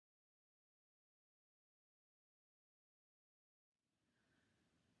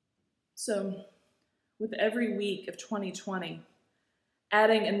So, with every week of 2020,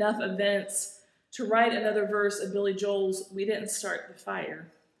 adding enough events to write another verse of Billy Joel's We Didn't Start the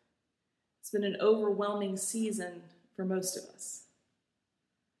Fire, it's been an overwhelming season for most of us.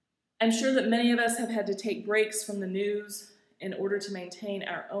 I'm sure that many of us have had to take breaks from the news in order to maintain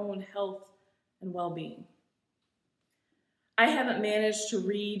our own health and well-being. I haven't managed to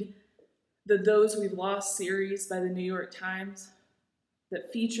read the Those We've Lost series by the New York Times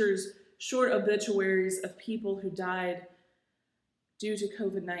that features short obituaries of people who died due to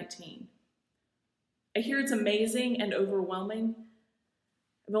COVID-19. I hear it's amazing and overwhelming.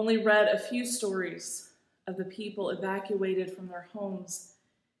 I've only read a few stories of the people evacuated from their homes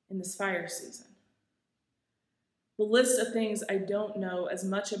in this fire season. The list of things I don't know as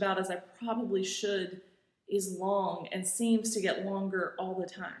much about as I probably should is long and seems to get longer all the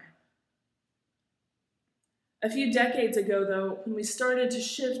time. A few decades ago, though, when we started to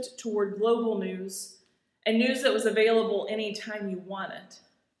shift toward global news and news that was available anytime you want it,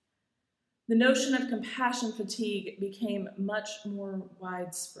 the notion of compassion fatigue became much more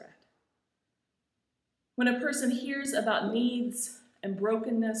widespread. When a person hears about needs and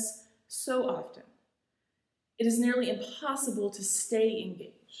brokenness so often, it is nearly impossible to stay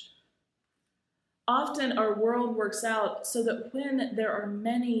engaged. Often our world works out so that when there are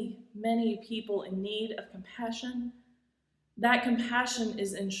many, many people in need of compassion, that compassion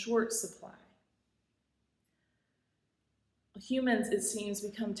is in short supply. Humans, it seems,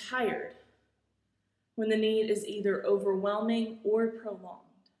 become tired when the need is either overwhelming or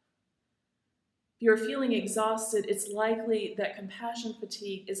prolonged. If you're feeling exhausted, it's likely that compassion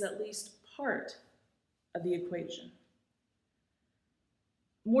fatigue is at least part of the equation.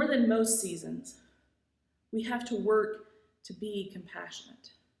 More than most seasons, we have to work to be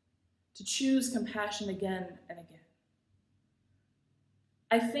compassionate, to choose compassion again and again.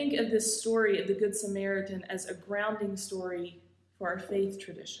 I think of this story of the Good Samaritan as a grounding story for our faith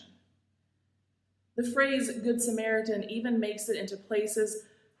tradition. The phrase Good Samaritan even makes it into places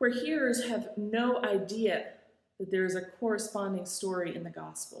where hearers have no idea that there is a corresponding story in the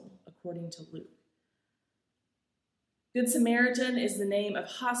gospel, according to Luke. Good Samaritan is the name of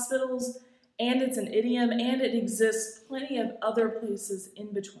hospitals, and it's an idiom, and it exists plenty of other places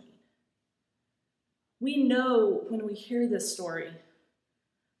in between. We know when we hear this story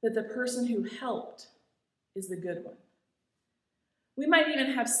that the person who helped is the good one. We might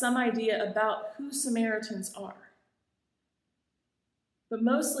even have some idea about who Samaritans are. But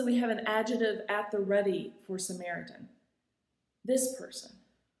mostly we have an adjective at the ready for Samaritan. This person.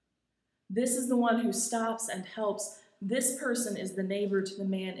 This is the one who stops and helps. This person is the neighbor to the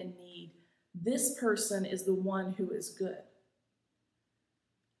man in need. This person is the one who is good.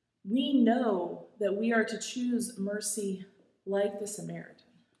 We know that we are to choose mercy like the Samaritan.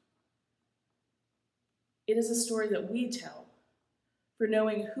 It is a story that we tell for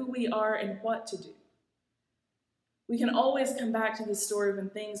knowing who we are and what to do. We can always come back to this story when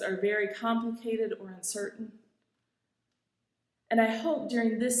things are very complicated or uncertain. And I hope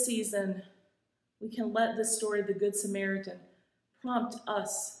during this season, we can let this story of the Good Samaritan prompt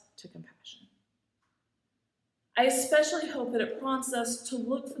us to compassion. I especially hope that it prompts us to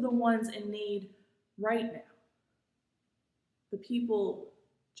look for the ones in need right now, the people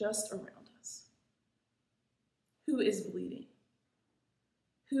just around us. Who is bleeding?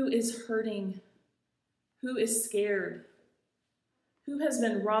 Who is hurting? Who is scared? Who has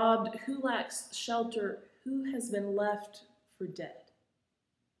been robbed? Who lacks shelter? Who has been left for dead?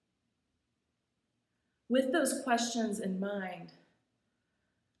 With those questions in mind,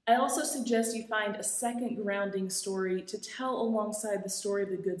 I also suggest you find a second grounding story to tell alongside the story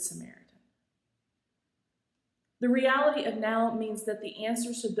of the Good Samaritan. The reality of now means that the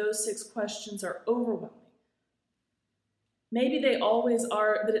answers to those 6 questions are overwhelming. Maybe they always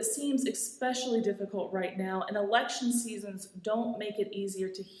are, but it seems especially difficult right now, and election seasons don't make it easier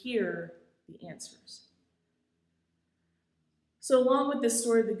to hear the answers. So along with this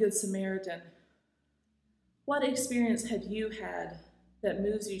story of the Good Samaritan, what experience have you had that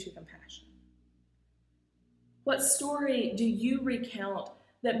moves you to compassion? What story do you recount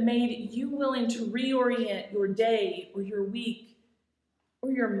that made you willing to reorient your day or your week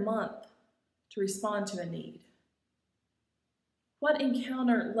or your month to respond to a need? What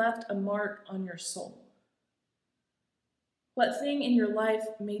encounter left a mark on your soul? What thing in your life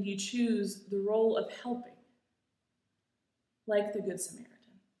made you choose the role of helping, like the Good Samaritan?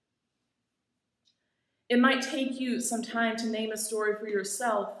 It might take you some time to name a story for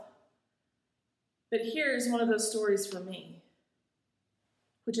yourself, but here is one of those stories for me,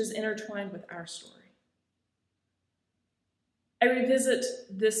 which is intertwined with our story. I revisit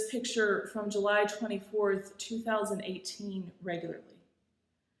this picture from July 24th, 2018 regularly.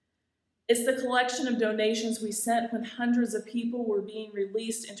 It's the collection of donations we sent when hundreds of people were being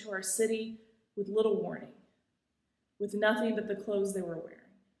released into our city with little warning, with nothing but the clothes they were wearing.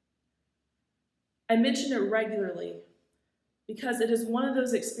 I mention it regularly because it is one of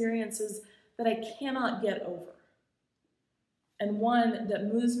those experiences that I cannot get over, and one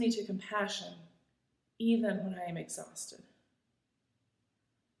that moves me to compassion even when I am exhausted.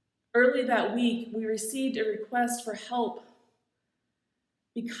 Early that week, we received a request for help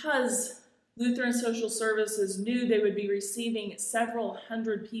because Lutheran Social Services knew they would be receiving several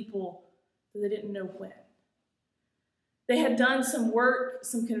hundred people that they didn't know when. They had done some work,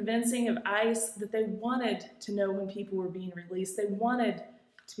 some convincing of ICE that they wanted to know when people were being released. They wanted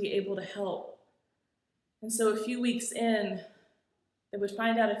to be able to help. And so a few weeks in, they would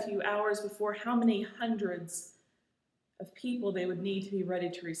find out a few hours before how many hundreds of people they would need to be ready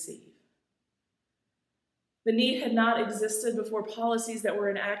to receive. The need had not existed before policies that were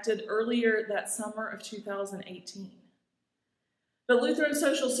enacted earlier that summer of 2018. But Lutheran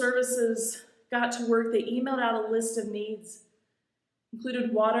Social Services got to work. They emailed out a list of needs,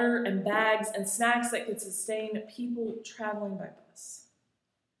 included water and bags and snacks that could sustain people traveling by bus.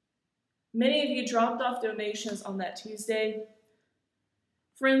 Many of you dropped off donations on that Tuesday.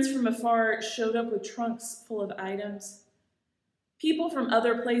 Friends from afar showed up with trunks full of items. People from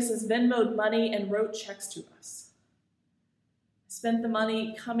other places Venmoed money and wrote checks to us. Spent the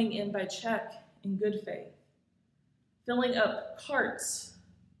money coming in by check in good faith, filling up carts,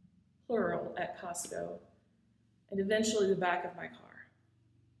 plural, at Costco, and eventually the back of my car.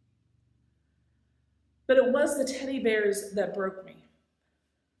 But it was the teddy bears that broke me.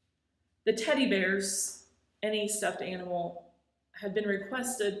 The teddy bears, any stuffed animal, had been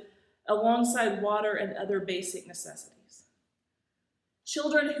requested alongside water and other basic necessities.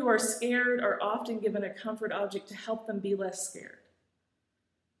 Children who are scared are often given a comfort object to help them be less scared.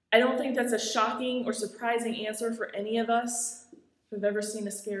 I don't think that's a shocking or surprising answer for any of us who have ever seen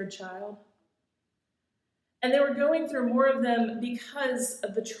a scared child. And they were going through more of them because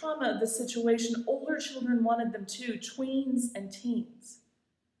of the trauma of the situation. Older children wanted them too, tweens and teens.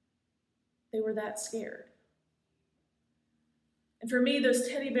 They were that scared. And for me, those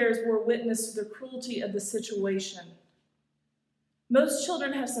teddy bears bore witness to the cruelty of the situation. Most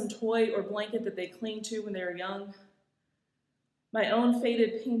children have some toy or blanket that they cling to when they're young. My own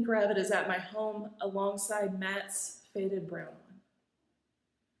faded pink rabbit is at my home alongside Matt's faded brown one.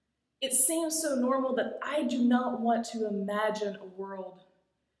 It seems so normal that I do not want to imagine a world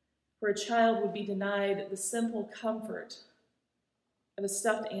where a child would be denied the simple comfort of a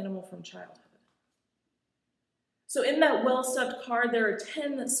stuffed animal from childhood. So in that well-stuffed car, there are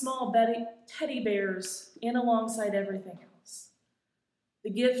 10 small teddy bears and alongside everything else. The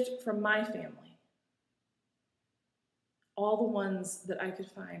gift from my family. All the ones that I could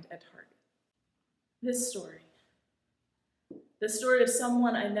find at Target. This story. The story of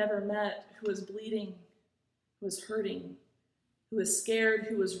someone I never met who was bleeding, who was hurting, who was scared,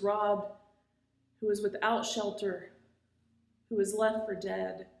 who was robbed, who was without shelter, who was left for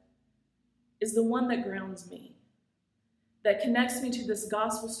dead, is the one that grounds me, that connects me to this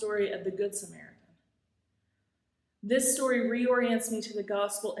gospel story of the Good Samaritan. This story reorients me to the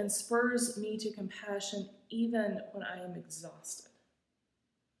gospel and spurs me to compassion even when I am exhausted.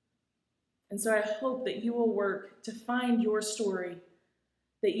 And so I hope that you will work to find your story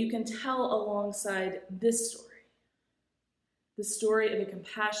that you can tell alongside this story. The story of a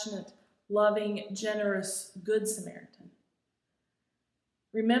compassionate, loving, generous, good Samaritan.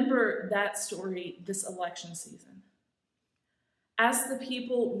 Remember that story this election season. Ask the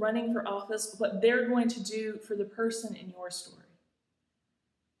people running for office what they're going to do for the person in your story.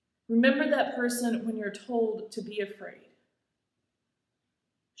 Remember that person when you're told to be afraid.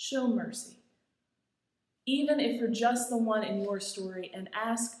 Show mercy, even if you're just the one in your story, and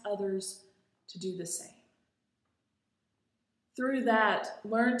ask others to do the same. Through that,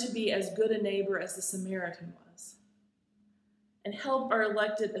 learn to be as good a neighbor as the Samaritan was, and help our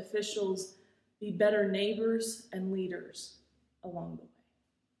elected officials be better neighbors and leaders along the way.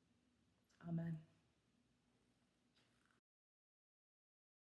 Amen.